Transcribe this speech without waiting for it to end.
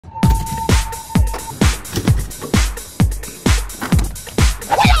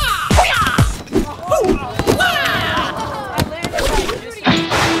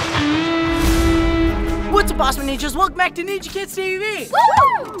ninjas? Welcome back to Kidz TV.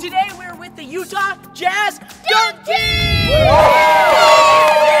 Woo! Today we're with the Utah Jazz Dunk Team.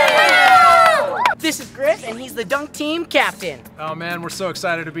 This is Griff, and he's the dunk team captain. Oh man, we're so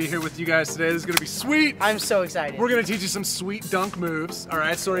excited to be here with you guys today. This is gonna be sweet. I'm so excited. We're gonna teach you some sweet dunk moves. All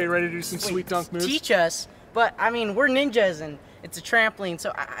right, so are you ready to do some sweet dunk moves? Teach us, but I mean, we're ninjas, and it's a trampoline,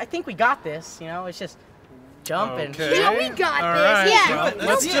 so I think we got this. You know, it's just jumping. Okay. Yeah, we got All this. right. Yeah. Well,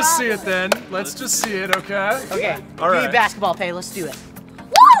 let's just see it then. Let's just see it, okay? Okay. All right. Give me basketball pay. Let's do it.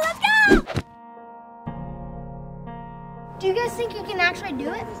 Woo, let's go! Do you guys think you can actually do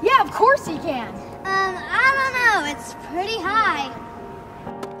it? Yeah, of course he can. I don't know. It's pretty high.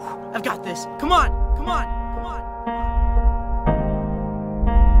 I've got this. Come on. Come on. Come on.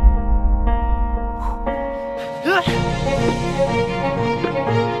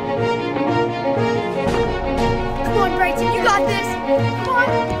 Come on, Bryson. You got this. Come on.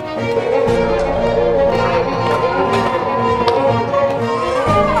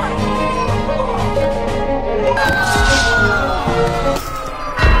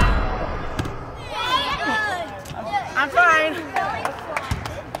 I'm fine.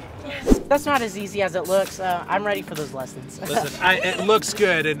 That's not as easy as it looks. I'm ready for those lessons. Listen, it looks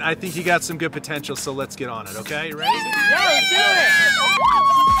good, and I think you got some good potential, so let's get on it, okay? You ready? Yeah, let's do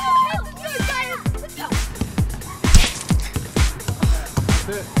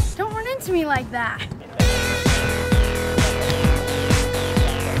it. Don't run into me like that.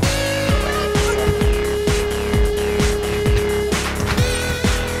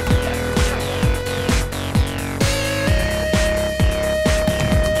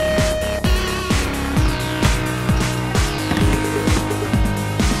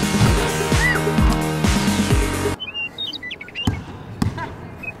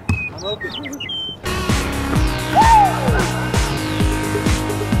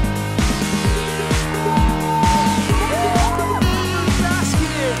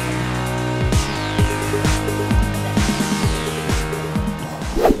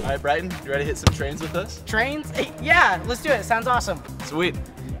 All right, Brighton, you ready to hit some trains with us? Trains? Yeah, let's do it. Sounds awesome. Sweet.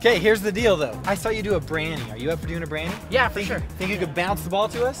 Okay, here's the deal though. I saw you do a branny. Are you up for doing a branny? Yeah, for sure. Think you could bounce the ball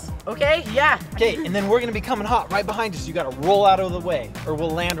to us? Okay, yeah. Okay, and then we're gonna be coming hot right behind us. You gotta roll out of the way, or we'll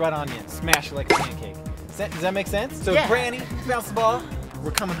land right on you and smash you like a pancake. Does that make sense? So Yeah. branny, bounce the ball,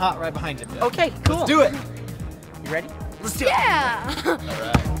 we're coming hot right behind you. Okay, cool. Let's do it. You ready? Let's do it. Yeah.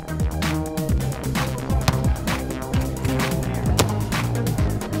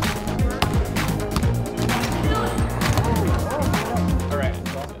 All right. All right.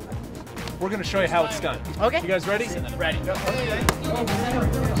 We're gonna show you how it's done. Okay. You guys ready? Ready. Go.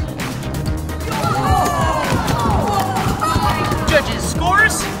 Judges,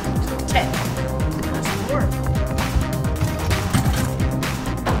 scores 10.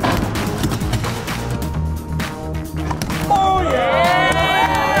 Oh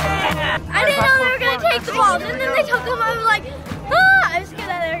yeah! I didn't know they were going to take the balls, and then they took them. I was like, ah! I was scared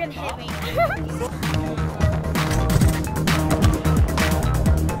that they were going to hit me.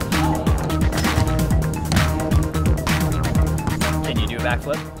 Can you do a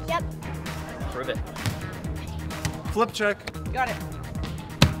backflip? Yep. Prove it. Flip check. Got it.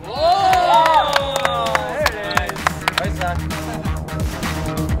 Oh! There it is. Right side.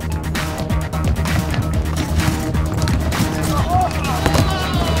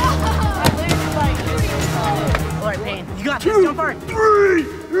 All right, Payne. You got this. Jump hard. 3.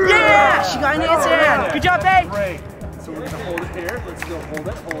 Yeah! She got an answer. Good job, Payne. Great. So we're gonna hold it here. Let's go. Hold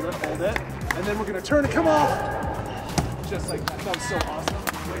it. Hold it. Hold it. And then we're gonna turn and come off. Just like that. That was so awesome.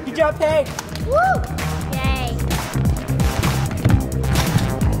 Good job, Payne. Woo! Yay.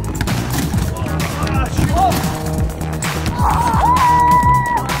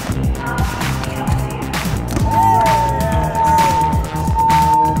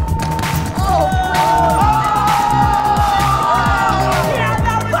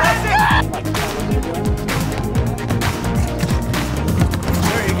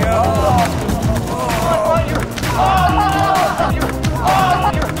 There you go.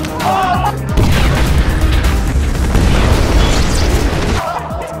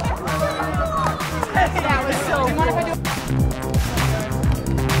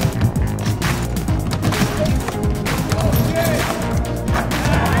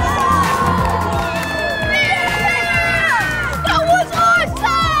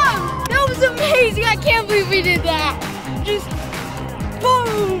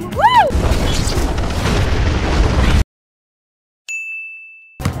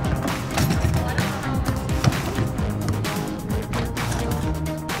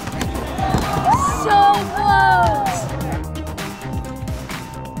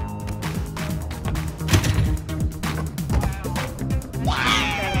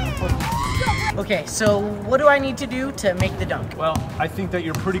 Okay, so what do I need to do to make the dunk? Well, I think that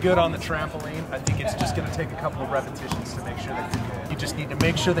you're pretty good on the trampoline. I think it's just going to take a couple of repetitions to make sure that you're good. You just need to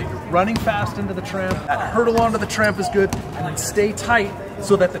make sure that you're running fast into the tramp. That hurdle onto the tramp is good, and then stay tight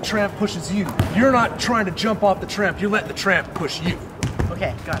so that the tramp pushes you. You're not trying to jump off the tramp, you're letting the tramp push you.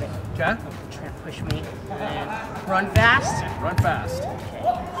 Okay, got it. Okay? Tramp push me, and run fast. Run fast. Okay.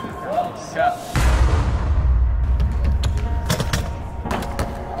 Okay.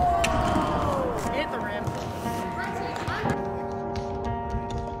 Hit the rim.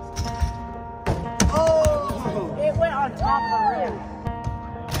 Oh! It went on top of the rim.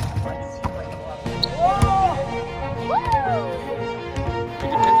 Whoa! It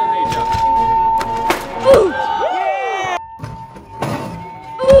depends on how you jump. Ooh! Yeah!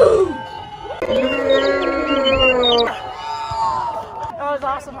 Ooh! That was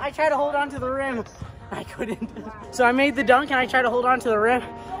awesome. I tried to hold on to the rim. I couldn't. So I made the dunk and I tried to hold on to the rim.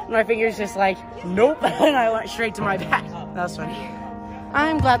 And my fingers just like, nope. And I went straight to my back. That was funny.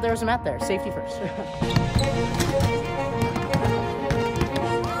 I'm glad there was a mat there. Safety first.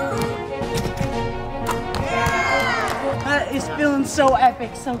 That is feeling so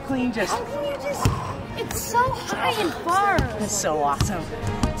epic, so clean. Just. How can you just? It's so high and far. It's so awesome.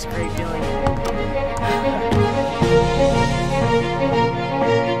 It's a great feeling.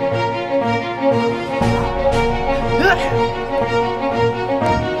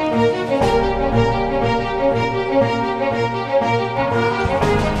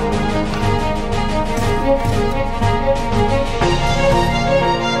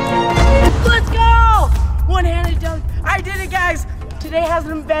 Let's go! One-handed dunk. I did it, guys. Today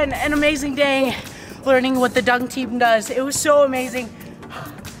hasn't been an amazing day learning what the dunk team does. It was so amazing.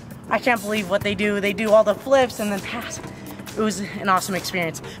 I can't believe what they do. They do all the flips and then pass. It was an awesome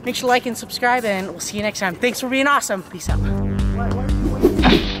experience. Make sure to like and subscribe, and we'll see you next time. Thanks for being awesome. Peace out.